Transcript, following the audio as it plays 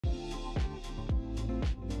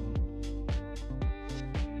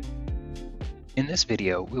In this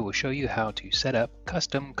video, we will show you how to set up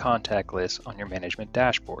custom contact lists on your management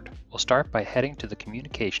dashboard. We'll start by heading to the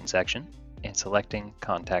communication section and selecting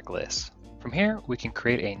contact lists. From here, we can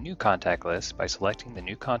create a new contact list by selecting the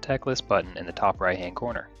new contact list button in the top right hand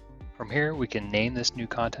corner. From here, we can name this new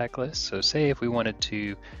contact list. So say if we wanted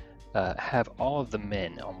to have all of the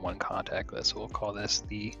men on one contact list, we'll call this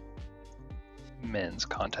the men's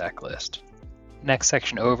contact list. Next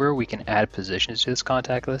section over, we can add positions to this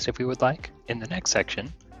contact list if we would like. In the next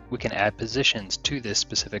section, we can add positions to this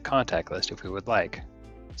specific contact list if we would like,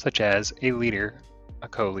 such as a leader, a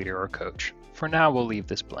co-leader, or coach. For now, we'll leave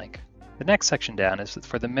this blank. The next section down is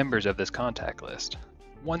for the members of this contact list.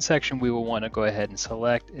 One section we will want to go ahead and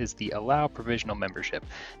select is the Allow Provisional Membership.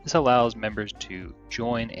 This allows members to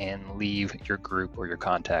join and leave your group or your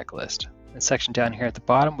contact list. The section down here at the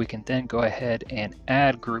bottom, we can then go ahead and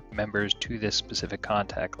add group members to this specific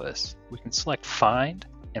contact list. We can select Find,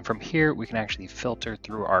 and from here we can actually filter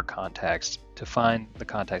through our contacts to find the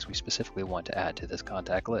contacts we specifically want to add to this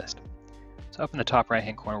contact list. So up in the top right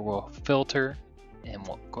hand corner, we'll filter and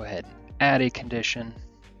we'll go ahead and add a condition.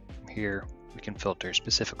 From here we can filter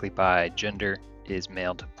specifically by gender is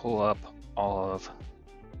male to pull up all of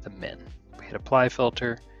the men. We hit Apply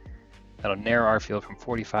Filter. That'll narrow our field from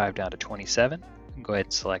 45 down to 27. We can go ahead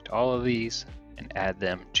and select all of these and add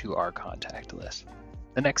them to our contact list.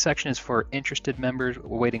 The next section is for interested members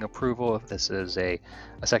awaiting approval. If this is a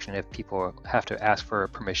section if people have to ask for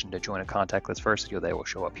permission to join a contact list first, they will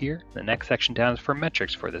show up here. The next section down is for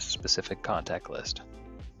metrics for this specific contact list.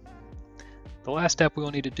 The last step we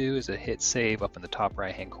will need to do is to hit Save up in the top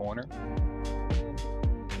right hand corner.